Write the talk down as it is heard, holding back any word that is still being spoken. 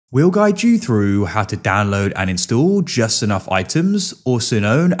We'll guide you through how to download and install just enough items, also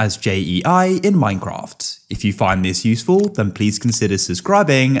known as JEI in Minecraft. If you find this useful, then please consider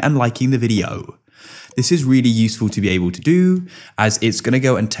subscribing and liking the video. This is really useful to be able to do, as it's going to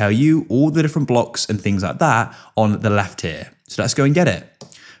go and tell you all the different blocks and things like that on the left here. So let's go and get it.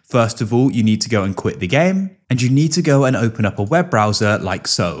 First of all, you need to go and quit the game, and you need to go and open up a web browser like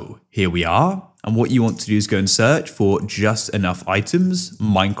so. Here we are. And what you want to do is go and search for just enough items,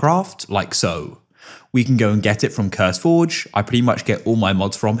 Minecraft, like so. We can go and get it from CurseForge. I pretty much get all my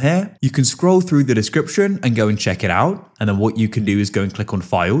mods from here. You can scroll through the description and go and check it out. And then what you can do is go and click on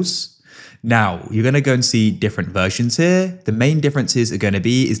files. Now, you're going to go and see different versions here. The main differences are going to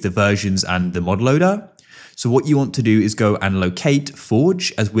be the versions and the mod loader. So what you want to do is go and locate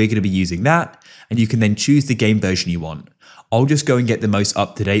Forge, as we're going to be using that, and you can then choose the game version you want. I'll just go and get the most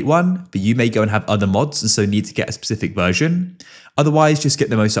up-to-date one, but you may go and have other mods and so need to get a specific version. Otherwise, just get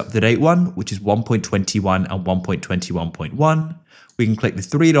the most up-to-date one, which is 1.21 and 1.21.1. We can click the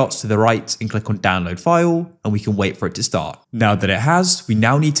three dots to the right and click on download file, and we can wait for it to start. Now that it has, we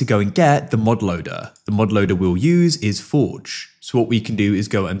now need to go and get the mod loader. The mod loader we'll use is Forge. So what we can do is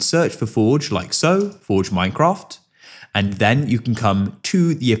go and search for Forge like so, Forge Minecraft, and then you can come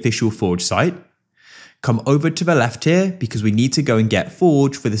to the official Forge site. Come over to the left here because we need to go and get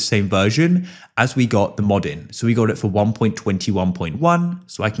Forge for the same version as we got the mod in. So we got it for 1.21.1.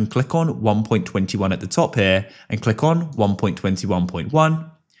 So I can click on 1.21 at the top here and click on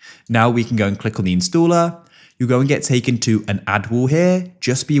 1.21.1. Now we can go and click on the installer. You'll go and get taken to an ad wall here.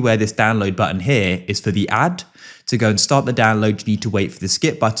 Just be aware this download button here is for the ad. To go and start the download, you need to wait for the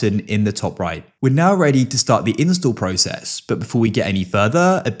skip button in the top right. We're now ready to start the install process, but before we get any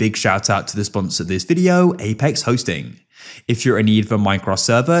further, a big shout out to the sponsor of this video, Apex Hosting. If you're in need of a Minecraft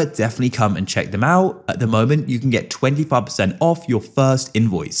server, definitely come and check them out. At the moment, you can get 25% off your first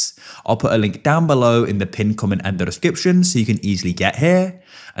invoice. I'll put a link down below in the pinned comment and the description so you can easily get here.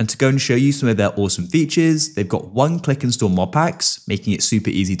 And to go and show you some of their awesome features, they've got one-click install mod packs, making it super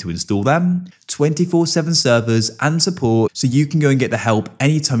easy to install them, 24/7 servers and support, so you can go and get the help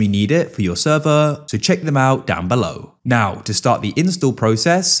anytime you need it for your server, so check them out down below. Now, to start the install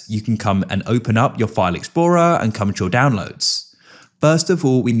process, you can come and open up your file explorer and come to your downloads. First of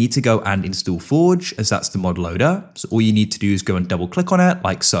all, we need to go and install Forge, as that's the mod loader, so all you need to do is go and double click on it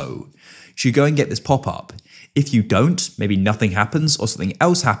like so. You should go and get this pop-up. If you don't, maybe nothing happens or something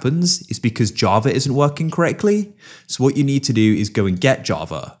else happens, it's because Java isn't working correctly. So what you need to do is go and get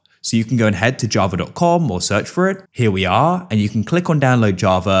Java. So you can go and head to java.com or search for it. Here we are, and you can click on download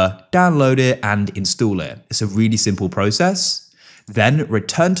Java, download it and install it. It's a really simple process. Then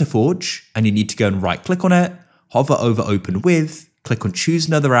return to Forge, and you need to go and right click on it, hover over open with, click on choose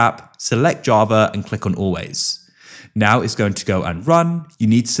another app, select Java and click on always. Now it's going to go and run. You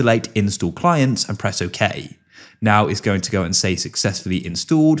need to select install clients and press OK. Now it's going to go and say successfully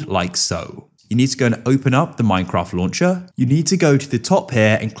installed like so. You need to go and open up the Minecraft launcher. You need to go to the top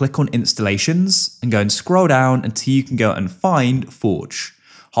here and click on installations and go and scroll down until you can go and find Forge.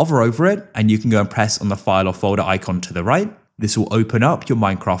 Hover over it and you can go and press on the file or folder icon to the right. This will open up your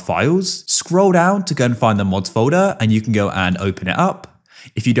Minecraft files. Scroll down to go and find the mods folder and you can go and open it up.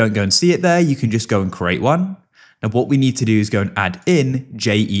 If you don't go and see it there, you can just go and create one. Now what we need to do is go and add in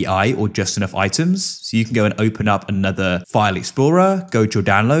JEI or just enough items. So you can go and open up another file explorer, go to your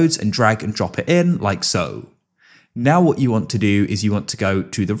downloads and drag and drop it in like so. Now what you want to do is you want to go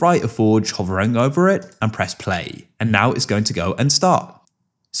to the right of Forge, hovering over it and press play. And now it's going to go and start.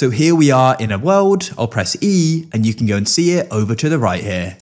 So here we are in a world. I'll press E and you can go and see it over to the right here.